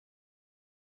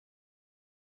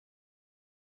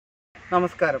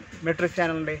നമസ്കാരം, മെട്രിക്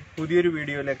ചാനലിൻ്റെ പുതിയൊരു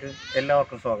വീഡിയോയിലേക്ക്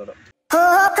എല്ലാവർക്കും സ്വാഗതം.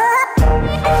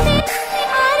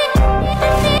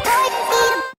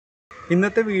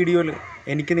 ഇന്നത്തെ വീഡിയോയിൽ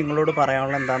എനിക്ക് നിങ്ങളോട്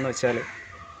പറയാനുള്ള എന്താണെന്ന് വെച്ചാൽ,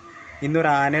 ഇന്നൊരു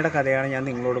ആനയുടെ കഥയാണ് ഞാൻ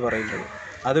നിങ്ങളോട് പറയുന്നത്.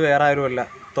 അത് വേറെ ആരുമല്ല,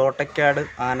 തോട്ടക്കാട്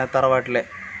ആനത്തറവാട്ടിലെ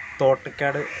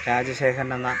തോട്ടക്കാട്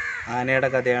രാജശേഖരൻ എന്ന ആനയുടെ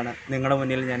കഥയാണ് നിങ്ങളുടെ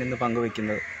മുന്നിൽ ഞാൻ ഇന്ന്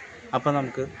പങ്കുവെക്കുന്നത്. അപ്പോൾ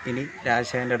നമുക്ക് ഇനി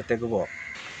രാജശേഖരൻ്റെ അടുത്തേക്ക് പോകാം.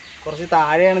 കുറച്ച്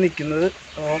താഴെയാണ് നിൽക്കുന്നത്,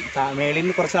 മേളിൽ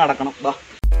നിന്ന് കുറച്ച് നടക്കണം. വാ,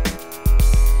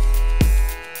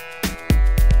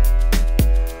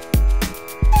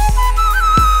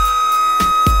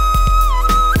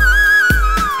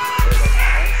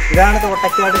 ഇതാണ്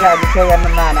തോട്ടക്കാട് രാജശേഖരൻ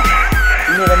എന്ന ആന.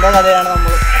 ഇനി ഇവൻ്റെ കഥയാണ്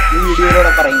നമ്മൾ ഈ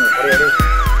വീഡിയോയിലൂടെ പറയുന്നത്.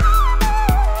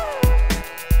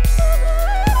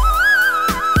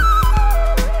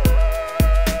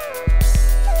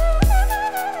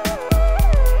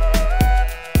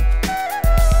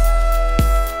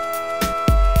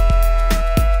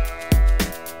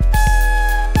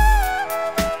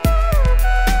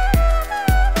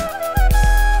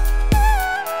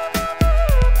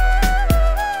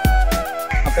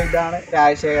 അപ്പോൾ ഇതാണ്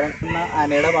രാജശേഖരൻ എന്ന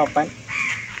ആനയുടെ പാപ്പാൻ.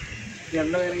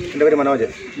 എൻ്റെ പേര് മനോജ്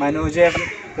ചേട്ടൻ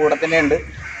കൂടെ തന്നെ ഉണ്ട്.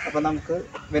 അപ്പോൾ നമുക്ക്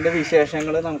ഇവൻ്റെ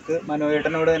വിശേഷങ്ങൾ നമുക്ക്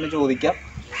മനോജേട്ടനോട് തന്നെ ചോദിക്കാം.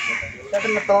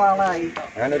 ചേട്ടൻ എത്ര നാളായി?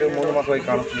 ഞാനൊരു 3 മാസമായി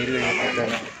കാണും.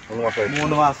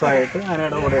 3 മാസമായിട്ട്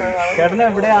ആനയുടെ കൂടെ. ചേട്ടൻ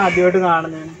എവിടെ ആദ്യമായിട്ട്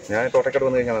കാണുന്നത്? ഞാൻ തോട്ടക്കാട്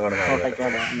വന്നു കഴിഞ്ഞാൽ കാണുന്നത്.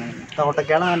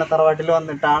 തോട്ടക്കാട് ആനത്തറവാട്ടിൽ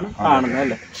വന്നിട്ടാണ് കാണുന്നത്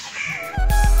അല്ലേ?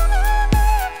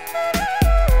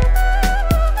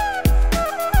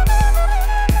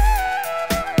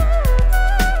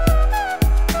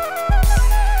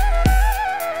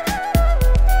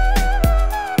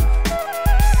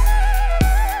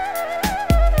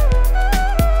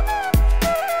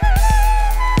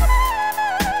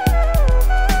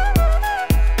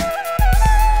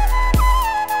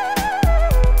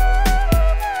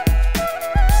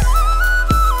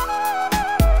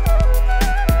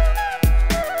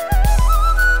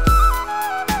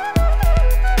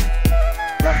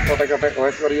 തോട്ടക്കാട്ടെ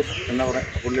എന്ന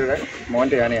പുള്ളിയുടെ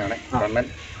മോൻ്റെ ആനയാണ് കണ്ണൻ.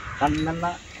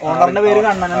 ഓണറിന്റെ പേര്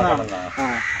കണ്ണൻ എന്നാണ്.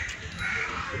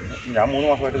 ഞാൻ 3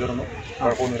 മാസമായിട്ട് തീർന്നു.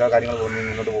 കുഴപ്പമൊന്നുമില്ല, കാര്യങ്ങൾ പോകുന്നു,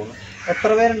 മുന്നോട്ട് പോകുന്നു. എത്ര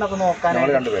പേരുണ്ട് അപ്പോൾ നോക്കാൻ?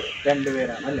 ഞങ്ങൾ 2 പേര്. 2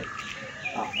 പേരാണ് അല്ലേ?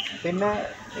 പിന്നെ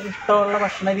ഇഷ്ടമുള്ള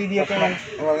ഭക്ഷണ രീതിയൊക്കെ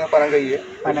പനങ്കൈ,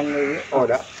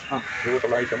 ഓല,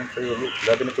 ഇതുകൂട്ടുള്ള ഐറ്റംസ് ഉള്ളൂ.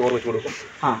 എല്ലാത്തിനും ചോറ് വെച്ച് കൊടുക്കും.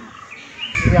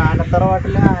 ഈ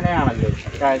ആനത്തറവാട്ടിലെ ആനയാണല്ലോ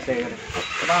രാജശേഖരൻ.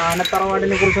 അപ്പോൾ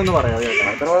ആനത്തറവാടിനെ കുറിച്ചൊന്ന് പറയാമോ?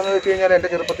 ആനത്തറവാടെന്ന് വെച്ച് കഴിഞ്ഞാൽ എൻ്റെ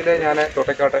ചെറുപ്പത്തിലെ ഞാൻ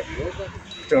തോട്ടക്കാട്ടെ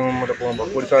മറ്റേ പോകുമ്പോൾ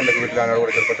പോലീസുകാരൻ്റെ വീട്ടിൽ ആനയോട്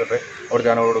കൂടെ ചെറുപ്പത്തിട്ട് അവിടുത്തെ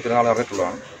ആനയോട് ഒത്തിരി നാൾ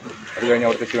നടന്നിട്ടുള്ളതാണ്. അത് കഴിഞ്ഞ്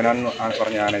അവിടുത്തെ ശിവനാൻ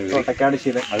പറഞ്ഞ ആന തോട്ടക്കാട്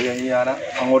ശിവൻ. അത് കഴിഞ്ഞ് ഈ ആന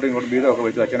അങ്ങോട്ടും ഇങ്ങോട്ടും ബീതമൊക്കെ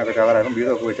വെച്ച് അച്ഛനൊക്കെ ചാകാരാകും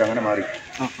ബീതമൊക്കെ വെച്ച് അങ്ങനെ മാറി.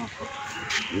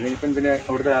 ഇതിനിപ്പം പിന്നെ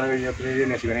അവിടുത്തെ ആന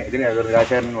കഴിഞ്ഞ ശിവനെ ഇതിനെ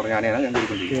രാജശേഖരൻ എന്ന് പറഞ്ഞ ആനയാണ് ഞാൻ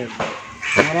തിരിക്കൊണ്ടിരിക്കുന്നത്.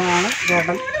 അങ്ങനെയാണ്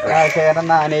ചേട്ടൻ രാജശേഖരൻ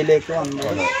എന്ന ആനയിലേക്ക്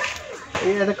വന്നത്.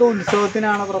 ഏതൊക്കെ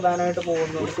ഉത്സവത്തിനാണ് പ്രധാനമായിട്ട്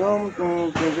പോകുന്നത്? ഉത്സവം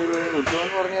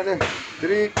എന്ന് പറഞ്ഞാൽ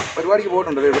ഇത്തിരി പരിപാടിക്ക്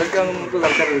പോയിട്ടുണ്ട്. ഇവിടേക്കാണ് നമുക്ക്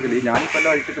കളിക്കാൻ എടുക്കില്ല. ഞാനിപ്പോൾ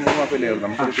എല്ലാം അഴിച്ചിട്ട് 3 മാസമല്ലേ ആയിരുന്നു.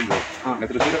 നമുക്ക് എടുക്കുമ്പോൾ പിന്നെ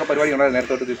തൃശ്ശൂരൊക്കെ പരിപാടി ഉണ്ടായിരുന്നു.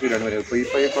 നേരത്തെ തൊട്ട് തൃശ്ശൂരാണ് വരും.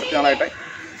 ഇപ്പോൾ ഈ കുറച്ച് നാളായിട്ട്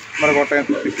നമ്മുടെ കോട്ടയം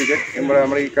ഡിസ്ട്രിക്റ്റ്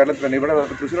നമ്മുടെ ഈ കേരളത്തിൽ തന്നെ ഇവിടെ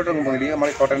തൃശ്ശൂരോട്ടൊന്നും പോകുന്നില്ല.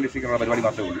 നമ്മുടെ കോട്ടയം ഡിസ്ട്രിക്റ്റിലുള്ള പരിപാടി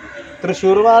മാത്രമേ ഉള്ളൂ.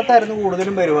 തൃശ്ശൂർ ഭാഗത്തായിരുന്നു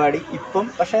കൂടുതലും പരിപാടി. ഇപ്പം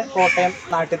പക്ഷേ കോട്ടയം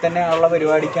നാട്ടിൽ തന്നെയുള്ള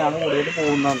പരിപാടിക്കാണ് കൂടുതൽ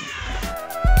പോകുന്നത്.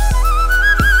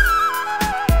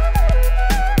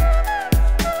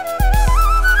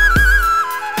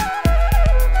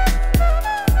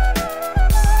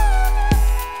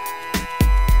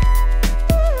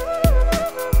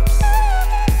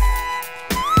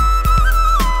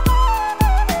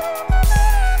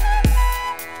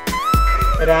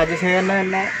 രാജശേഖരന്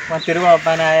തന്നെ മറ്റൊരു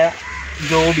പാപ്പാനായ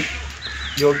ജോബി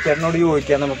ചേട്ടനോട്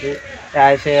ചോദിക്കാം നമുക്ക്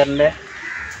രാജശേഖരൻ്റെ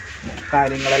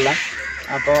കാര്യങ്ങളെല്ലാം.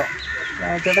 അപ്പോൾ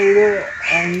ചേട്ടാ, ഇത്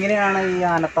എങ്ങനെയാണ് ഈ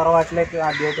ആനത്തറവാട്ടിലേക്ക്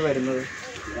ആദ്യമായിട്ട് വരുന്നത്?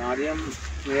 ആദ്യം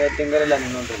നെയ്യാറ്റിൻകരല്ല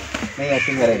നിന്നോണ്ടിരുന്നത്.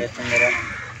 നെയ്യാറ്റിൻകര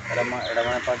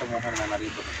ഇടമനപ്പാട്ട് മോഹൻ എന്നാണ്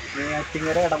അറിയപ്പെടുന്നത്.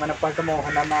 നെയ്യാറ്റിൻകര ഇടമനപ്പാട്ട്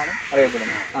മോഹൻ എന്നാണ്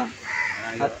അറിയപ്പെടുന്നത്.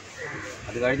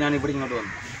 അത് കഴിഞ്ഞാണ് ഇവിടെ ഇങ്ങോട്ട്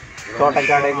വന്നത്.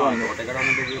 തോട്ടക്കാടേക്ക് വന്നു. തോട്ടക്കാട്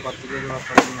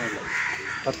വന്നിട്ട്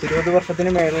 10-20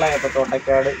 വർഷത്തിന് മേളിലായപ്പോൾ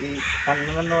തോട്ടക്കാട് ഈ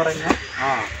കണ്ണൻ എന്ന് പറഞ്ഞ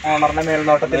ഓണറിന്റെ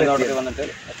മേൽനോട്ടത്തിൽ വന്നിട്ട്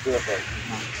 10 വർഷമായി.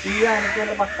 ഈ ആനയ്ക്ക്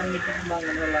വല്ല പട്ടം കിട്ടിയിട്ടുണ്ടോ?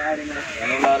 അങ്ങനെയുള്ള കാര്യങ്ങൾ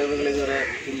അങ്ങനെയുള്ള അറിവുകൾ ഇതുവരെ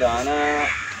ഇല്ല. ആന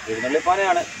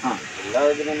എഴുന്നള്ളിപ്പാനയാണ്. എല്ലാ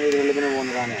ഇതിനും എഴുന്നള്ളിപ്പിന്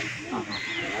പോകുന്നത് ആനയാണ്.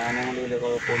 ആന കൊണ്ട് വലിയ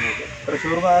കുഴപ്പമൊന്നുമില്ല.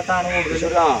 തൃശ്ശൂർ ഭാഗത്താണ് കൂടുതൽ.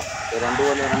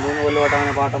 2-3 കൊല്ലമായിട്ട്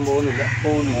അങ്ങനെ പാട്ടം പോകുന്നില്ല.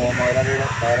 മുതലാളിയുടെ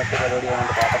ഡയറക്റ്റ് പരിപാടി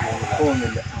ആയതുകൊണ്ട് പാട്ടം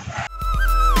പോകുന്നില്ല.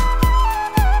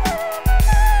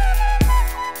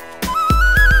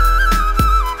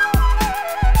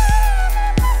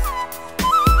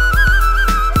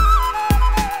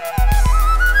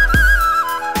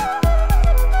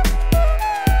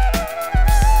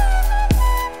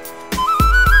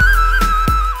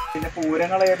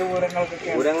 പൂരങ്ങൾ ഏത്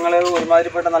പൂരങ്ങൾക്കൊക്കെ? പൂരങ്ങൾ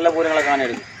ഒരുമാതിരിപ്പെട്ട നല്ല പൂരങ്ങളൊക്കെ ആന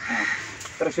എടുക്കും.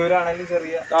 തൃശ്ശൂരാണെങ്കിലും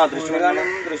ചെറിയ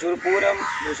തൃശ്ശൂർ പൂരം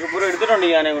എടുത്തിട്ടുണ്ട്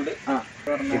ഈ ആനയെ കൊണ്ട്.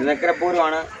 തിരുനക്കര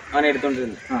പൂരമാണ് ആന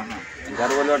എടുത്തോണ്ടിരുന്നത്.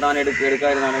 5-6 കൊല്ലമായിട്ട് ആന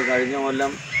എടുക്കാതിരുന്നാണ്. കഴിഞ്ഞ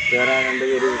കൊല്ലം വേറെ 2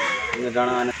 പേര്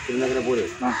എന്നിട്ടാണ് ആന തിരുനക്കര പൂരം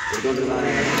എടുത്തോണ്ടിരുന്ന ആന.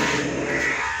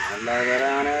 അല്ലാതെ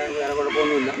വേറെ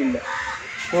കുഴപ്പമൊന്നുമില്ല.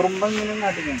 കുറുമ്പെങ്കിലും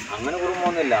കാട്ടിക്കണം? അങ്ങനെ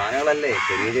കുറുമ്പൊന്നുമില്ല. ആനകളല്ലേ,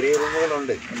 ചെറിയ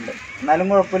കുറുമ്പുകളുണ്ട്. എന്നാലും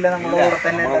കുഴപ്പമില്ല, നമ്മുടെ കൂടെ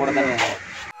തന്നെ.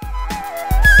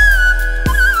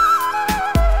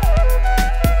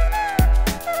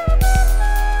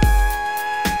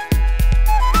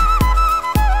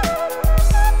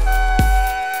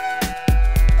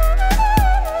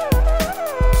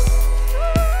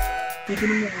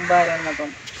 ഇതിന് മുമ്പായിരുന്നു അപ്പം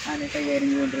ആനയെ കൈകാര്യം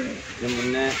ചെയ്തുകൊണ്ടിരുന്നത്? ഇതിന്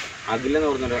മുന്നേ അഖിൽ എന്ന്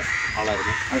പറഞ്ഞൊരു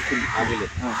ആളായിരുന്നു. അഖിൽ,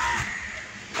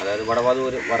 അതായത്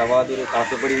വടവാതൂർ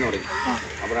കളത്തിപ്പടി എന്ന് പറയും.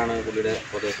 അവിടെയാണ് പുള്ളിയുടെ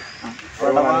പ്രദേശം.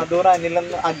 വടവാതൂർ അഖിൽ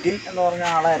എന്ന് പറഞ്ഞ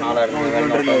ആളായിരുന്നു.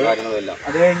 കാര്യങ്ങളെല്ലാം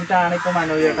അത് കഴിഞ്ഞിട്ടാണ് ഇപ്പൊ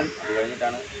മനോജേട്ടൻ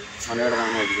ആന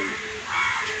കഴിക്കുന്നത്.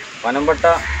 പനമ്പട്ട,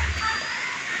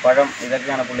 പഴം,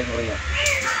 ഇതൊക്കെയാണ് പുള്ളിക്ക് പറയുക.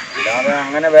 ഇല്ലാതെ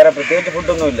അങ്ങനെ വേറെ പ്രത്യേകിച്ച്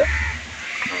ഫുഡൊന്നുമില്ല.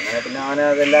 അങ്ങനെ പിന്നെ ആന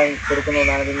അതെല്ലാം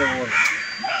കൊടുക്കുന്നതുകൊണ്ട് ആന പിന്നെ പോകുന്നു.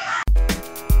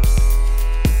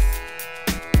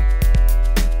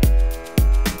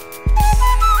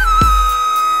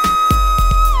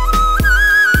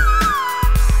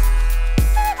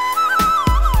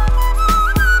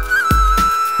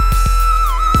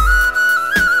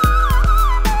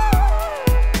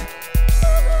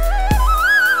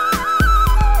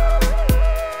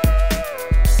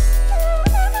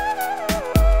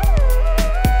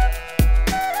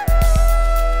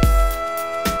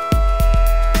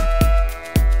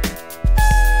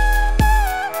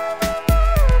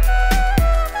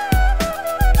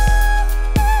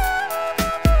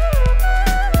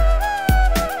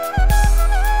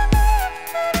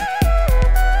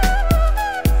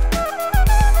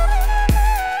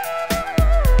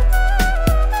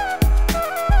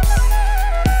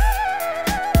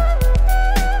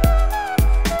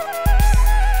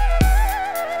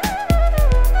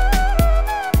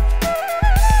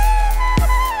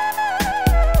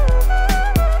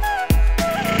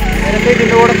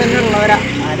 ഇതിൻ്റെ കൂടെ തന്നെ ഉള്ളവരാണ്,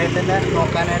 ആനയെ തന്നെ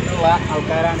നോക്കാനായിട്ടുള്ള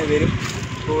ആൾക്കാരാണ് ഇവരും.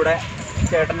 കൂടെ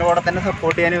ചേട്ടൻ്റെ കൂടെ തന്നെ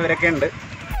സപ്പോർട്ട് ചെയ്യാൻ ഇവരൊക്കെ ഉണ്ട്.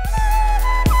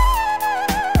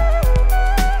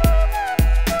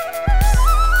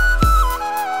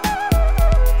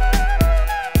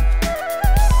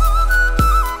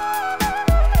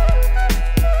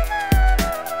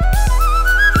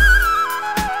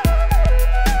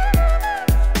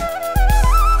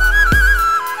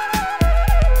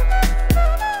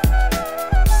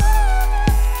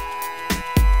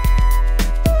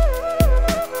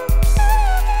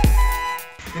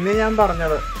 ഇന്ന് ഞാൻ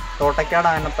പറഞ്ഞത് തോട്ടക്കാട്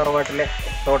ആനത്തറവാട്ടിലെ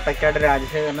തോട്ടക്കാട്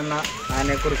രാജശേഖരൻ എന്ന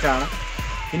ആനയെക്കുറിച്ചാണ്.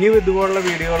 ഇനിയും ഇതുപോലുള്ള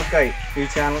വീഡിയോകൾക്കായി ഈ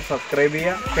ചാനൽ സബ്സ്ക്രൈബ്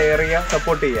ചെയ്യുക, ഷെയർ ചെയ്യുക,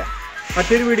 സപ്പോർട്ട് ചെയ്യുക.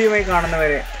 മറ്റൊരു വീഡിയോയുമായി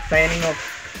കാണുന്നവരെ സൈനിങ് ഓഫ്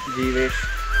ജീവേഷ്.